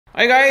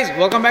Hi guys,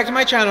 welcome back to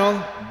my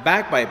channel.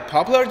 Back by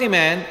popular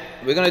demand,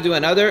 we're gonna do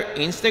another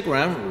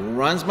Instagram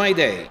runs my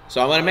day. So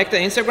I'm gonna make the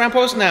Instagram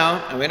post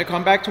now. I'm gonna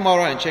come back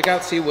tomorrow and check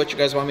out, see what you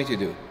guys want me to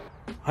do.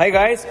 Hi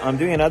guys, I'm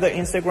doing another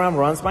Instagram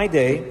runs my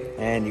day,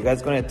 and you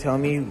guys gonna tell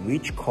me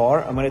which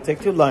car I'm gonna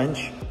take to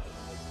lunch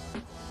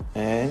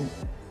and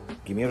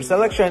give me your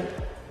selection.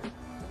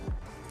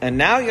 And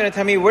now you're gonna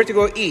tell me where to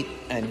go eat,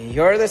 and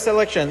here are the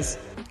selections.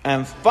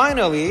 And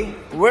finally,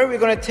 where we're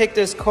gonna take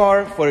this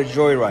car for a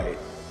joyride.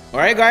 All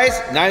right guys,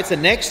 now it's the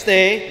next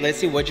day. Let's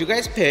see what you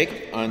guys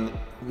picked on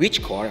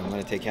which car I'm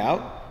gonna take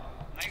out.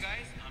 Hi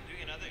guys, I'm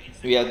doing another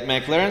Instagram. We have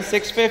McLaren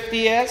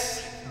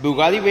 650S,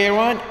 Bugatti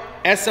Veyron,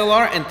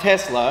 SLR, and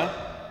Tesla.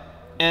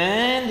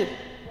 And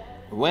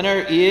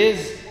winner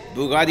is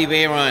Bugatti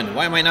Veyron.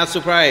 Why am I not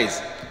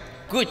surprised?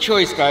 Good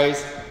choice,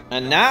 guys.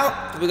 And now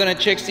we're gonna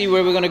see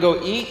where we're gonna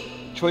go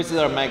eat. Choices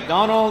are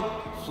McDonald's,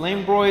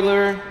 Flame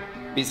Broiler,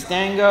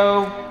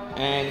 Bistango,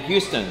 and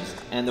Houston's.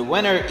 And the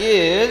winner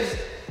is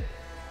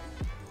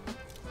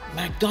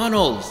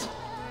McDonald's.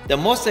 The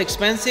most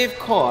expensive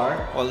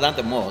car, well, not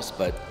the most,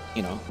 but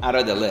you know, out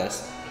of the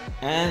list,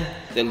 and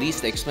the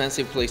least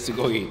expensive place to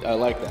go eat. I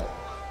like that.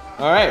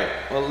 All right,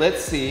 well,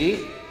 let's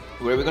see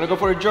where we're gonna go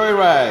for a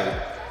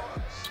joyride.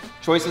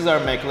 Choices are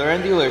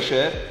McLaren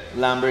dealership,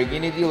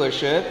 Lamborghini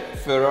dealership,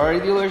 Ferrari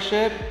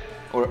dealership,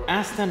 or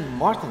Aston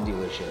Martin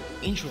dealership.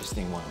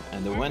 Interesting one.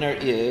 And the winner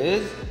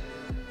is,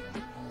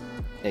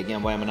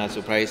 again, why am I not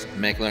surprised?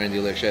 McLaren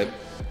dealership.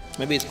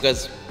 Maybe it's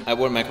because I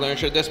wore McLaren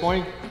shirt this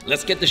morning.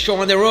 Let's get the show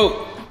on the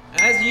road.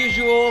 As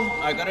usual,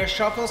 I gotta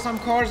shuffle some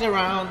cars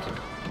around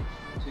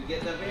to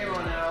get the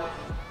Veyron out.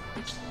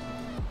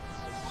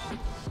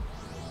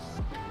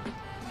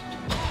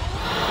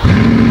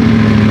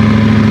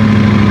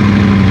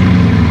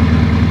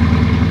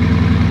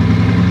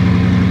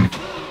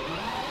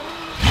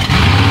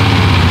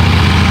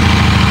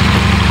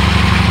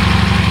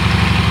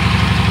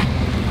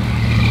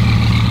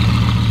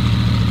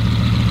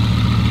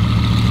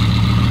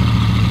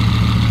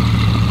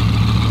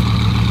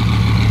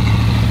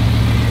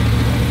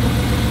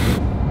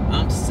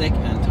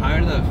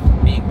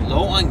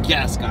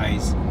 Gas,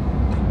 guys.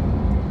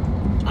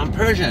 I'm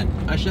Persian.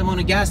 I should have owned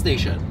a gas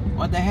station.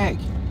 What the heck?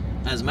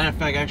 As a matter of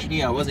fact,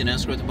 actually, I was in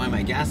escrow to buy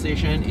my gas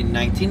station in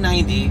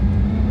 1990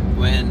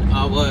 when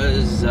I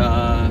was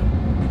no,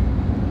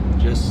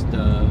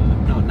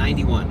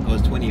 91. I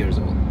was 20 years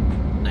old.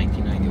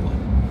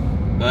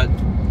 1991. But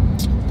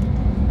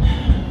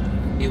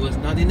it was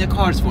not in the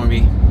cards for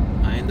me.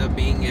 I ended up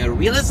being a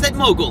real estate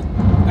mogul.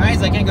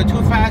 Guys, I can't go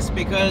too fast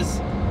because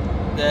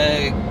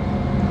the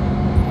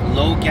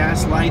low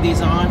gas light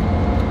is on,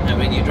 and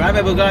when you drive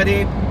a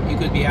Bugatti, you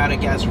could be out of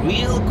gas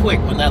real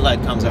quick when that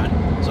light comes on.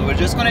 So we're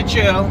just gonna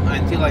chill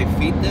until I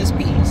feed this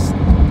beast,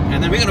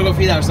 and then we're gonna go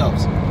feed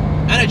ourselves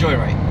and a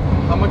joyride.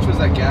 How much was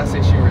that gas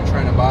station you were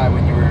trying to buy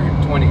when you were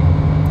 20?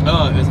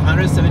 Oh, it was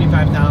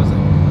 175,000.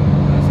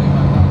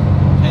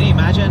 Can you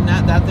imagine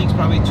that? That thing's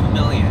probably 2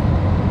 million.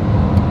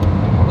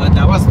 But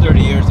that was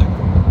 30 years ago.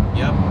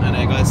 Yep, and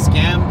I got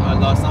scammed. I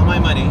lost all my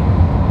money.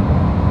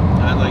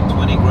 I had like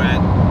 20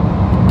 grand.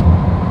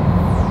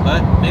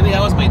 But maybe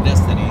that was my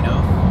destiny, you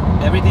know?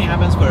 Everything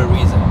happens for a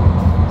reason.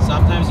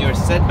 Sometimes your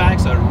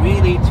setbacks are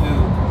really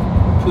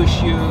to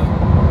push you.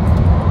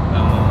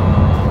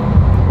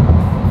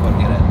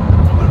 Forget it. I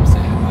don't know what I'm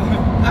saying.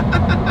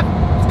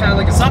 It's kind of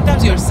like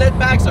sometimes your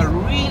setbacks are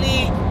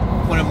really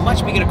for a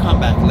much bigger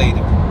comeback later.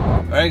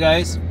 Alright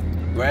guys,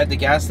 we're at the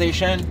gas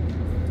station.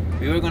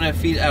 We were gonna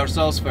feed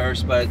ourselves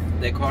first, but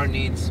the car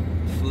needs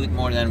food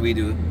more than we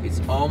do. It's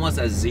almost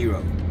at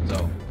zero.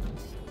 So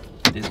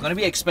it's gonna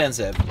be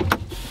expensive.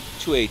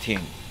 218,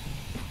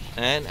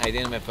 and I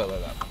didn't even fill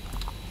it up.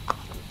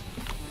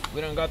 We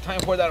don't got time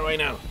for that right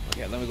now.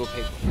 Okay, let me go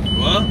pay for it.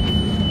 Well,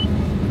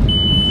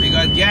 we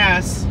got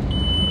gas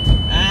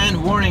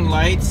and warning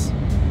lights.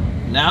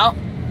 Now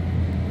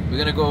we're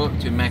gonna go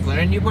to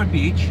McLaren Newport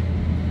Beach,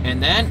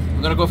 and then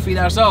we're gonna go feed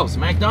ourselves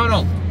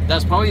McDonald's.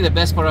 That's probably the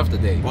best part of the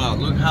day. Wow,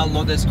 look how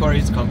low this car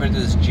is compared to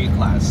this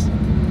G-Class.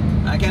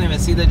 I can't even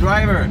see the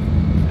driver.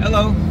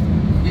 Hello.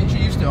 Didn't you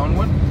used to own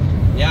one?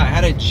 Yeah, I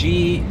had a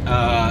G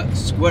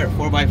square,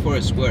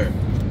 4x4 square.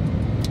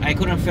 I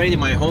couldn't fit it in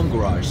my home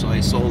garage, so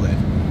I sold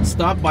it.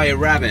 Stopped by a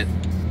rabbit.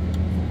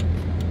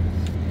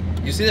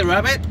 You see the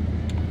rabbit?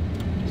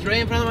 It's right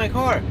in front of my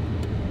car.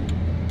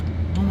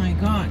 Oh my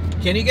God.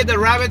 Can you get the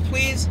rabbit,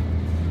 please?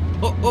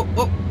 Oh, oh,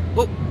 oh,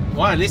 oh.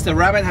 Well, at least the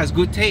rabbit has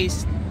good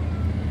taste.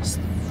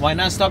 Why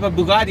not stop at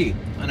Bugatti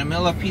in the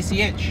middle of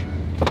PCH?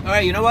 All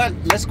right, you know what?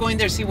 Let's go in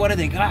there, see what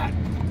they got.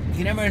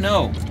 You never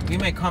know. We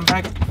might come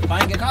back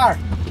buying a car.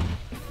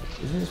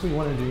 Isn't this what you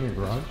want to do in your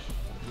garage?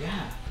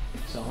 Yeah.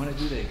 So I want to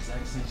do the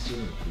exact same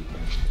steering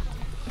treatment.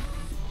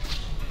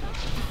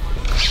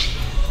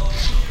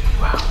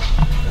 Wow,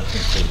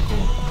 that's pretty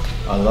cool.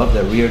 I love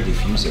the rear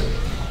diffuser.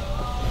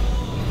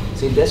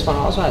 See, this one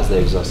also has the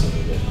exhaust in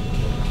it.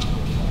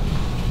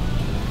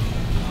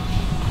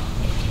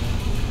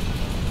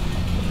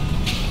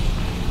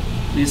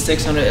 This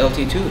 600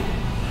 LT2.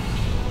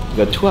 You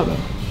got two of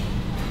them.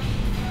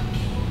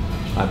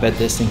 I bet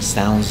this thing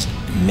sounds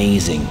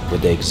amazing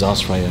with the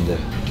exhaust right in the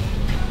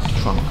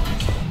trunk.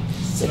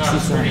 It's not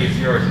as pretty as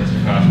yours,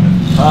 Mr.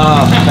 Khoshbin.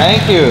 Oh,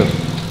 thank you.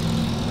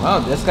 Wow,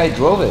 this guy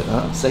drove it,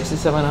 huh?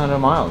 6,700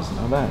 miles,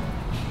 not bad.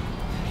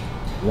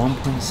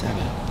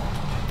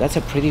 1.7. That's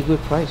a pretty good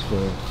price for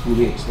a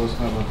fully exposed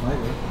carbon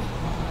fiber.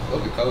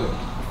 Love the color.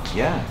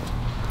 Yeah.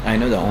 I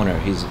know the owner,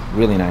 he's a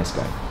really nice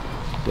guy.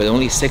 With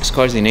only 6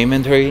 cars in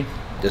inventory,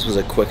 this was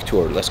a quick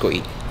tour. Let's go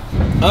eat.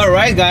 All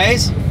right,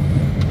 guys.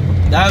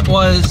 That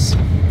was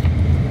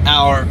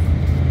our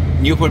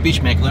Newport Beach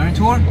McLaren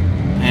tour.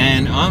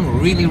 And I'm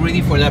really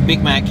ready for that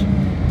Big Mac.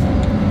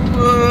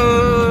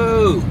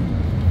 Whoa!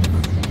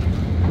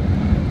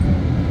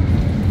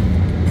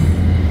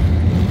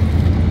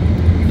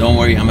 Don't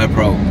worry, I'm a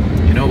pro.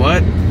 You know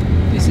what?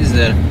 This is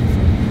the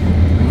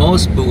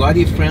most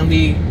Bugatti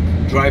friendly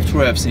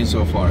drive-through I've seen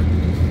so far.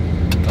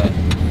 But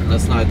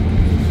let's not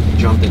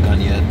jump the gun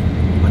yet.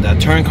 When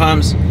that turn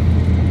comes,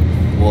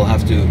 we'll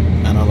have to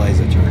analyze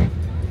the turn.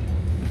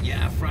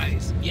 Yeah,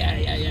 fries. Yeah.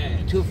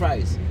 2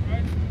 fries.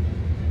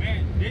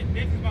 Man, this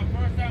is my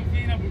first time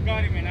seeing a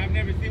Bugatti, man. I've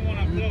never seen one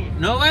up close.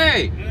 No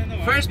way.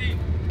 No. First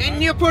in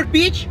Newport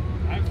Beach?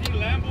 I've seen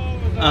Lambos,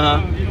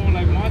 you know,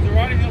 like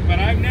Maserati, but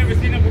I've never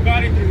seen a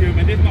Bugatti through here,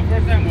 man. This is my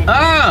first time.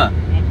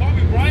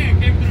 Kobe Bryant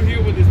came through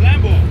here with his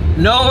Lambo.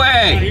 No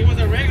way. He was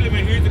a regular,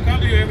 man. He used to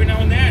come here every now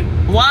and then.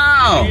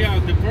 Wow. Yeah,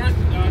 the first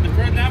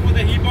Lambo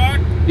that he bought.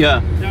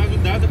 Yeah. That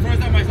was the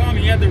first time I saw him.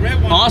 He had the red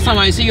one. Awesome.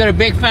 I see you're a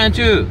big fan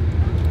too.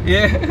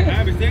 Yeah. I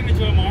have a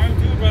signature on my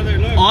arm too, brother.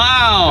 Look.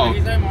 Wow.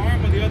 He's on my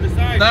arm on the other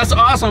side. That's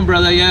awesome,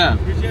 brother. Yeah.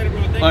 Appreciate it,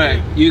 bro. Thank you. All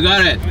right. You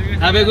got it.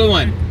 Have a good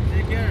one.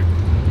 Take care.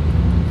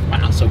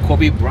 Wow. So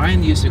Kobe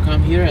Bryant used to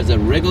come here as a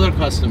regular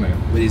customer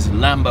with his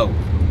Lambo.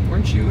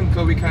 Weren't you and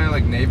Kobe kind of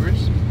like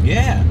neighbors?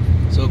 Yeah.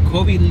 So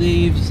Kobe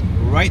lives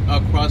right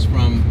across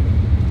from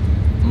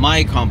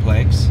my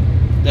complex.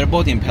 They're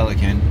both in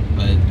Pelican,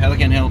 but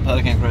Pelican Hill,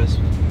 Pelican Crest,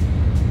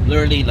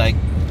 literally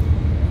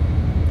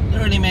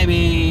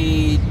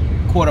maybe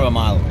quarter of a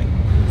mile away.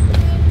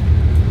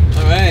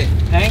 All right,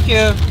 thank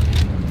you.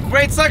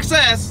 Great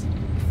success.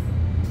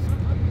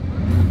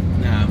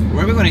 Now,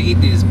 where are we gonna eat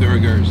these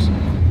burgers?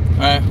 All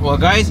right, well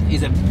guys,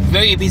 it's a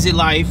very busy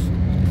life.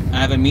 I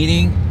have a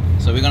meeting,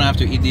 so we're gonna have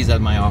to eat these at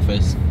my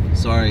office.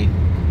 Sorry.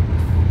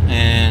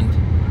 And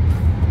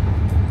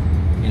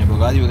in a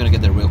Bugatti, we're gonna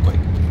get there real quick.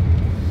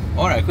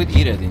 Or I could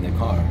eat it in the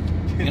car.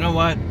 You know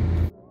what?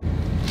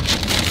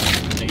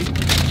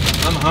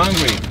 I'm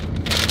hungry.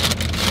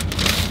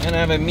 And I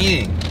have a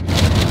meeting.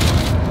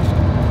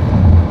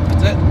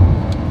 That's it.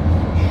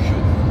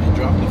 Shoot, I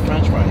dropped the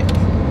French fry.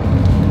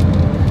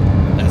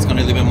 That's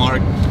gonna leave a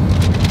mark.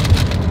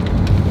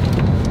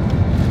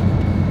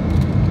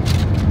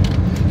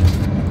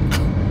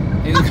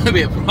 It's gonna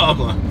be a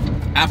problem.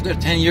 After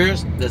 10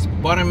 years, this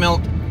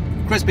buttermilk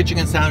crispy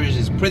chicken sandwich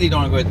is pretty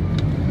darn good.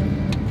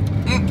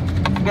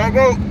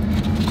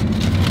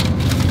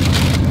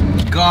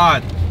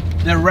 God,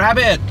 the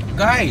rabbit,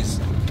 guys.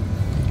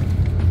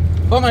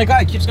 Oh my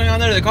God, it keeps going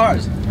under the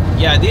cars.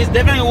 Yeah, this is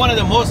definitely one of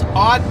the most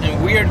odd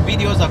and weird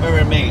videos I've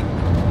ever made.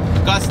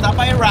 Got stopped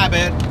by a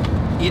rabbit,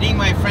 eating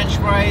my French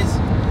fries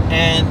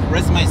and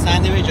rest of my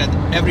sandwich at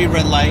every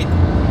red light.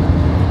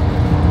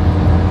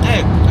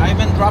 Hey, I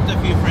even dropped a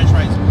few French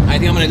fries. I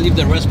think I'm gonna leave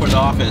the rest for the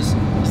office.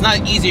 It's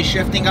not easy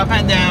shifting up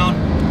and down,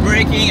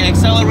 braking and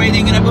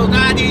accelerating in a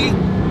Bugatti.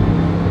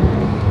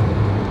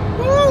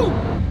 Woo!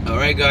 All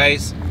right,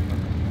 guys,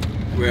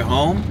 we're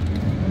home,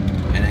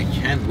 and I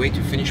can't wait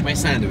to finish my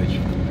sandwich.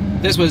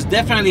 This was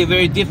definitely a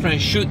very different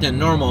shoot than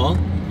normal.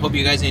 Hope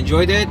you guys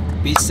enjoyed it.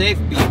 Be safe,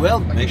 be well.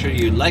 Make sure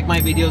you like my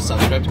videos,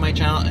 subscribe to my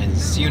channel, and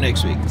see you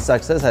next week.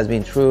 Success has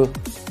been through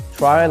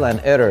trial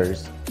and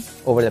errors.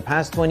 Over the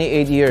past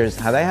 28 years,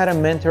 had I had a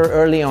mentor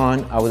early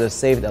on, I would have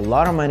saved a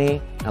lot of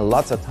money and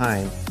lots of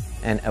time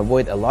and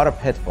avoid a lot of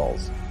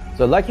pitfalls.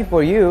 So lucky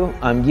for you,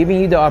 I'm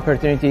giving you the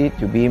opportunity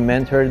to be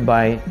mentored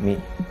by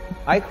me.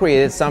 I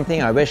created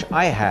something I wish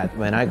I had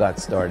when I got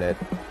started.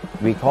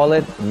 We call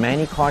it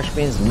Manny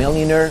Khoshbin's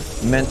Millionaire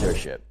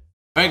Mentorship.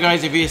 All right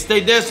guys, if you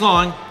stayed this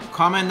long,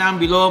 comment down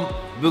below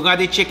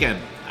Bugatti chicken.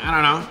 I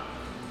don't know.